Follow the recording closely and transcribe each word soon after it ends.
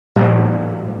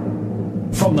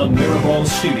From the Mirrorball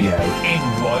studio in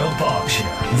Royal Berkshire,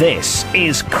 this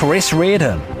is Chris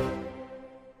Reardon.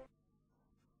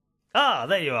 Ah,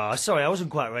 there you are. Sorry, I wasn't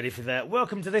quite ready for that.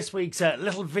 Welcome to this week's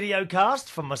little video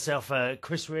cast from myself,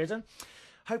 Chris Reardon.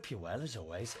 Hope you're well, as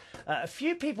always. A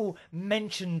few people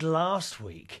mentioned last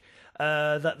week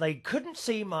that they couldn't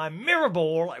see my mirror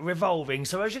ball revolving.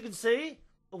 So as you can see,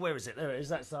 oh, where is it? There it is,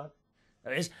 that side.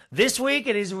 There it is. This week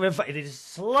it is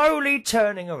slowly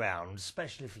turning around,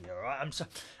 especially for you, all right?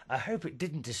 I hope it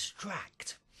didn't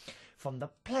distract from the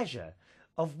pleasure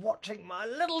of watching my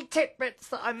little tidbits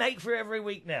that I make for every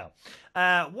week now.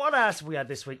 What else have we had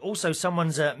this week? Also,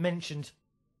 someone's mentioned,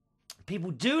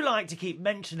 people do like to keep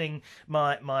mentioning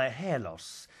my hair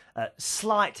loss,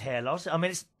 slight hair loss. I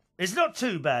mean, it's not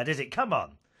too bad, is it? Come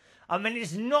on. I mean,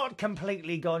 it's not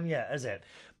completely gone yet, is it?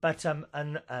 But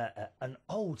an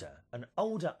older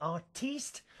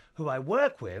artiste who I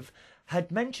work with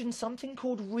had mentioned something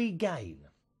called Regain,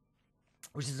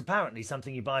 which is apparently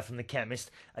something you buy from the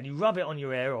chemist and you rub it on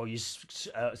your hair or you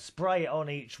spray it on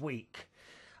each week,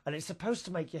 and it's supposed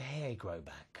to make your hair grow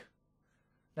back.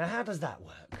 Now, how does that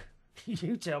work?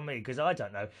 You tell me, because I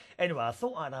don't know. Anyway, I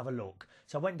thought I'd have a look.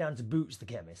 So I went down to Boots the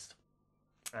chemist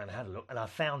and had a look, and I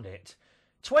found it.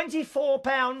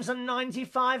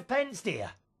 £24.95,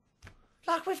 dear.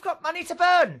 Like we've got money to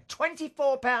burn.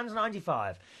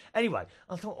 £24.95. Anyway,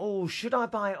 I thought, oh, should I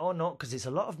buy it or not? Because it's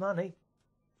a lot of money.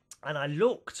 And I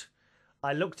looked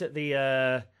at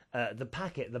the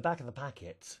packet, the back of the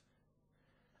packet,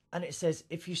 and it says,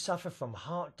 if you suffer from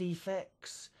heart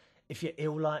defects, if you're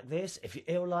ill like this, if you're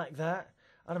ill like that.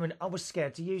 And I mean, I was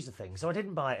scared to use the thing, so I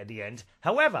didn't buy it at the end.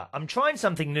 However, I'm trying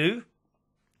something new.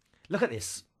 Look at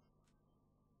this.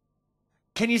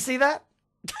 Can you see that?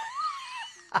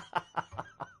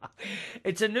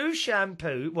 It's a new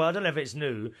shampoo. Well, I don't know if it's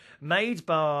new. Made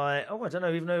by... Oh, I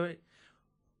don't even know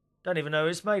who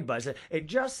it's made by. It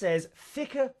just says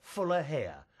thicker, fuller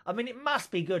hair. I mean, it must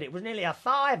be good. It was nearly a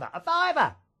fiver. A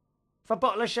fiver for a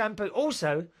bottle of shampoo.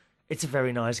 Also, it's a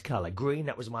very nice colour. Green,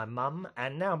 that was my mum.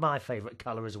 And now my favourite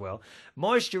colour as well.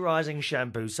 Moisturising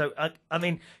shampoo. So, I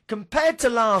mean, compared to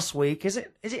last week, is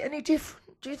it any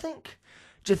different, do you think?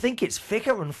 Do you think it's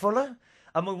thicker and fuller?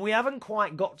 I mean, we haven't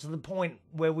quite got to the point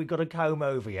where we've got to comb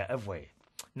over yet, have we?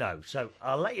 No. So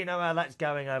I'll let you know how that's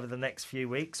going over the next few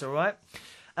weeks, all right?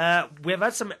 We've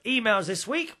had some emails this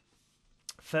week.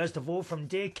 First of all, from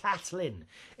dear Kathleen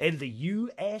in the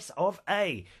US of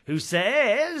A, who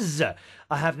says,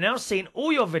 I have now seen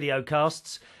all your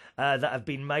videocasts that have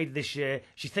been made this year.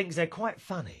 She thinks they're quite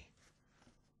funny.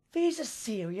 These are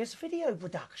serious video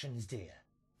productions, dear.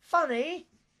 Funny?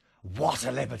 What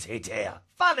a liberty, dear.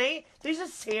 Funny? These are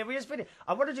serious videos.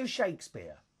 I want to do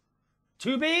Shakespeare.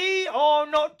 To be or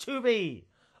not to be?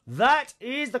 That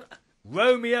is the...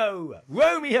 Romeo,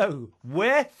 Romeo,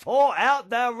 wherefore art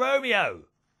thou Romeo?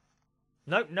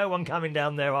 Nope, no one coming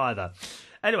down there either.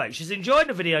 Anyway, she's enjoying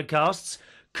the videocasts.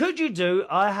 Could you do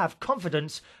I Have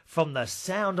Confidence from the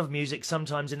Sound of Music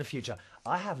sometimes in the future?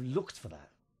 I have looked for that,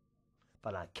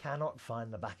 but I cannot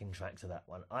find the backing track to that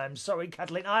one. I am sorry,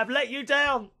 Kathleen, I have let you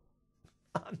down.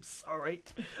 I'm sorry.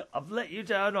 I've let you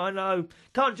down, I know.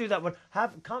 Can't do that one.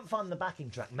 Can't find the backing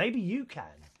track. Maybe you can.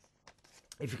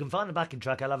 If you can find the backing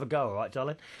track, I'll have a go, all right,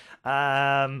 darling?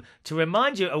 To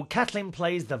remind you, Kathleen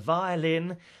plays the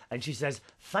violin, and she says,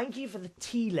 thank you for the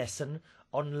tea lesson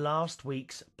on last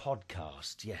week's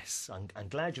podcast. Yes, I'm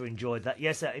glad you enjoyed that.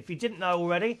 Yes, if you didn't know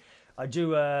already, I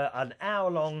do an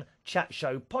hour-long chat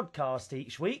show podcast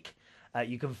each week.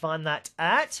 You can find that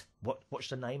at, watch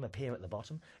the name appear at the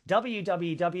bottom,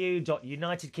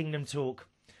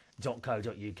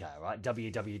 www.unitedkingdomtalk.co.uk, right?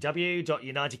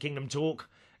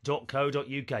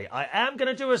 www.unitedkingdomtalk.co.uk. I am going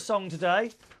to do a song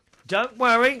today. Don't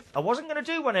worry. I wasn't going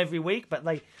to do one every week, but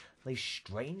they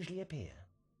strangely appear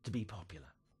to be popular.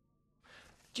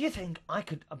 Do you think I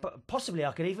could, possibly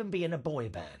I could even be in a boy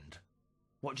band?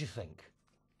 What do you think?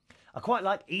 I quite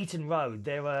like Eton Road.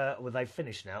 They've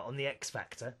finished now on the X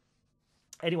Factor.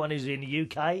 Anyone who's in the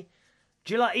UK,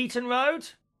 do you like Eton Road?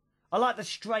 I like the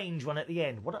strange one at the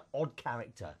end. What an odd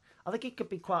character. I think it could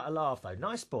be quite a laugh, though.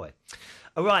 Nice boy.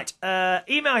 All right.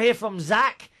 Email here from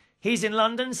Zach. He's in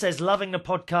London, says, loving the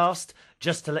podcast.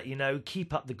 Just to let you know,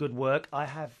 keep up the good work. I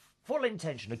have full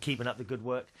intention of keeping up the good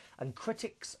work. And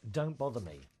critics don't bother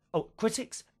me. Oh,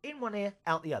 critics in one ear,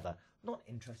 out the other. Not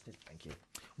interested. Thank you.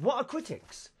 What are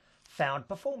critics? Found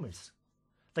performers.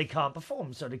 They can't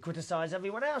perform, so they criticise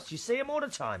everyone else. You see them all the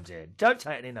time, dear. Don't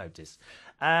take any notice.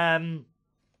 Let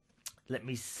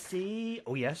me see.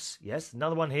 Oh, yes,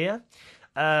 another one here.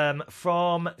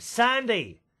 From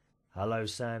Sandy. Hello,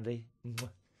 Sandy.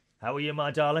 How are you, my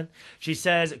darling? She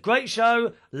says, great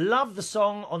show. Love the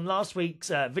song on last week's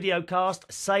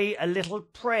videocast. Say a little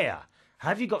prayer.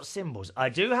 Have you got cymbals? I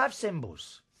do have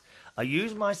cymbals. I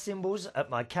use my cymbals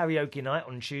at my karaoke night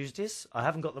on Tuesdays. I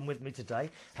haven't got them with me today.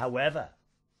 However,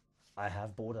 I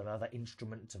have bought another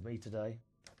instrument to me today.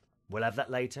 We'll have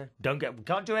that later. We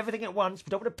can't do everything at once.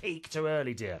 We don't want to peak too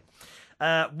early, dear.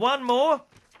 One more.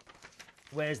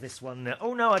 Where's this one now?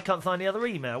 Oh, no, I can't find the other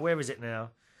email. Where is it now?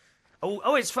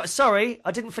 Oh, sorry, I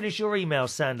didn't finish your email,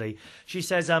 Sandy. She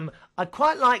says, I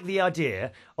quite like the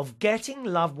idea of getting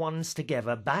loved ones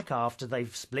together back after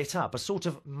they've split up. A sort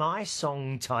of my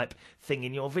song type thing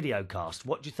in your videocast.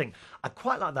 What do you think? I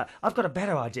quite like that. I've got a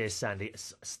better idea, Sandy.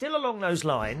 It's still along those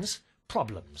lines,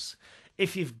 problems.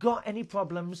 If you've got any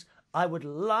problems, I would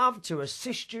love to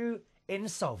assist you in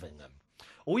solving them.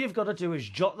 All you've got to do is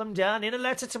jot them down in a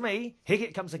letter to me. Here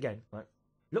it comes again. Right.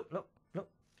 Look.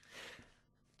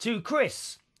 To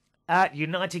Chris at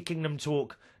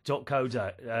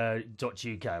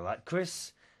unitedkingdomtalk.co.uk. Right,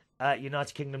 Chris at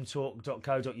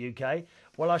unitedkingdomtalk.co.uk.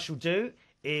 What I shall do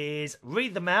is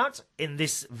read them out in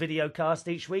this videocast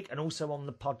each week and also on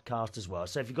the podcast as well.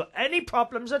 So if you've got any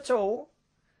problems at all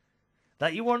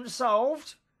that you want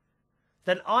solved,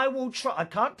 then I will try. I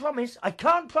can't promise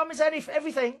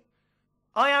everything.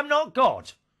 I am not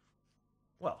God.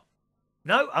 Well,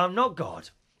 no, I'm not God.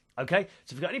 Okay,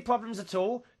 so if you've got any problems at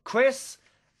all, Chris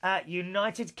at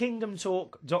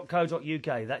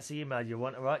unitedkingdomtalk.co.uk. That's the email you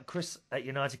want, all right? Chris at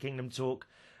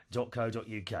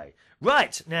unitedkingdomtalk.co.uk.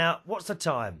 Right, now, what's the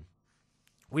time?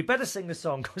 We better sing the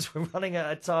song because we're running out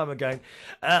of time again.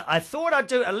 I thought I'd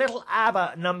do a little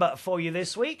Abba number for you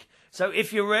this week. So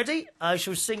if you're ready, I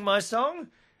shall sing my song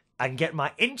and get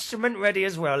my instrument ready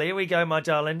as well. Here we go, my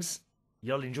darlings.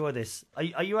 You'll enjoy this.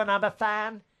 Are you an Abba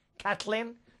fan,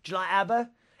 Kathleen? Do you like Abba?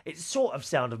 It's sort of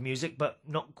Sound of Music, but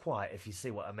not quite, if you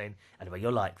see what I mean. Anyway,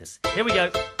 you'll like this. Here we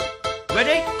go.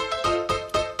 Ready?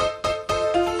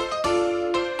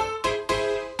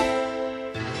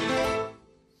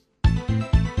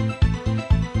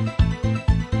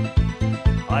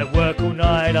 I work all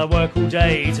night, I work all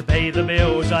day to pay the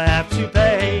bills I have to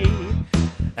pay.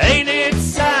 Ain't it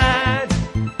sad?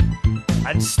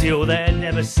 And still there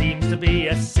never seems to be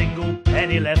a single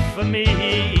penny left for me.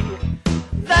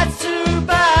 That's too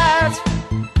bad.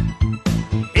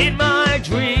 In my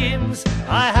dreams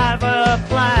I have a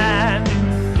plan.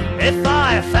 If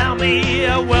I found me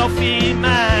a wealthy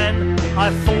man,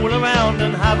 I'd fool around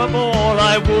and have a ball.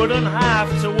 I wouldn't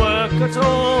have to work at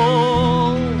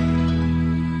all.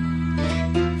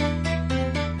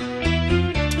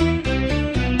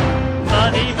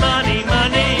 Money, money,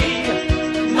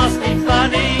 money must be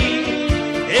funny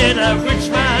in a rich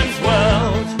man's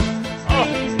world.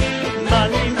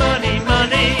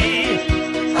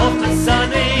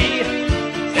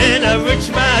 In a rich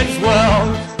man's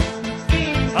world.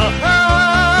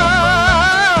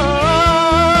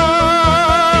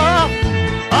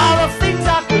 All the things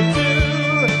I could do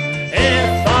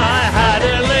if I had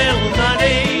a little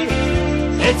money.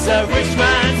 It's a rich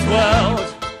man's world.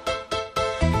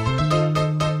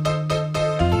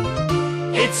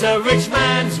 It's a rich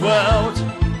man's world.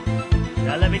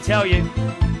 Now let me tell you,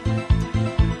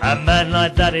 a man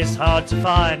like that is hard to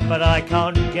find, but I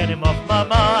can't get him off my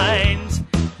mind.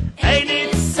 Ain't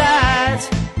it sad?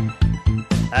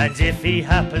 And if he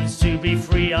happens to be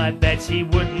free, I bet he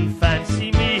wouldn't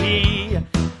fancy me.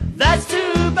 That's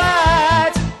too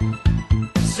bad.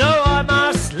 So I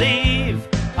must leave.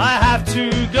 I have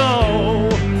to go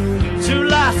to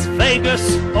Las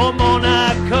Vegas or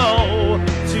Monaco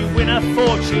to win a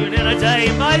fortune in a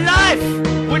day. My life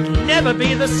would never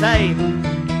be the same.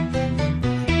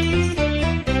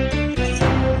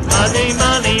 Money,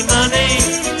 money, money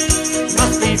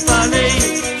must be funny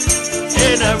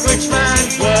in a rich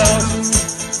man's world.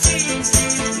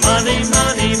 Money,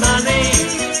 money, money,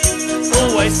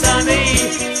 always sunny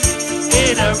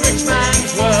in a rich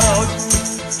man's world.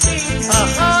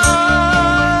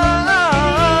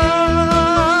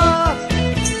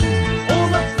 All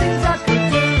the things I could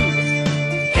do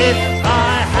if I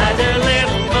had a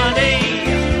little money.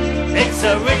 It's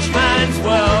a rich man's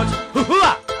world.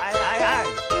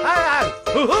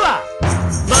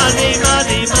 Money,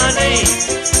 money, money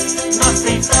must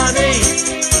be funny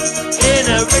in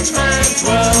a rich man's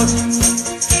world.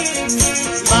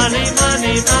 Money,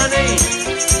 money, money,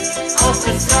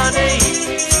 often sunny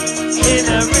in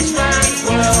a rich man's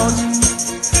world.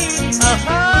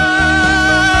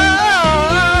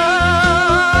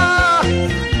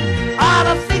 All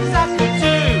the things I could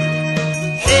do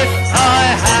if I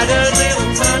had a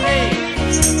little money.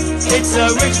 It's a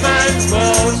rich man's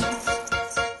world.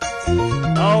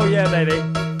 Oh yeah, baby.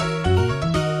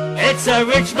 It's a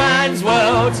rich man's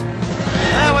world.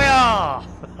 There we are.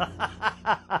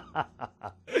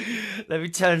 Let me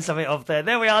turn something off there.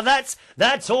 There we are.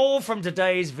 That's all from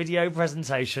today's video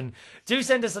presentation. Do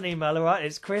send us an email, all right?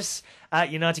 It's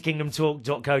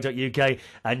chris@unitedkingdomtalk.co.uk.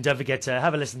 And don't forget to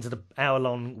have a listen to the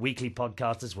hour-long weekly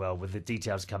podcast as well, with the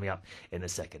details coming up in a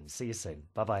second. See you soon.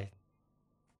 Bye-bye.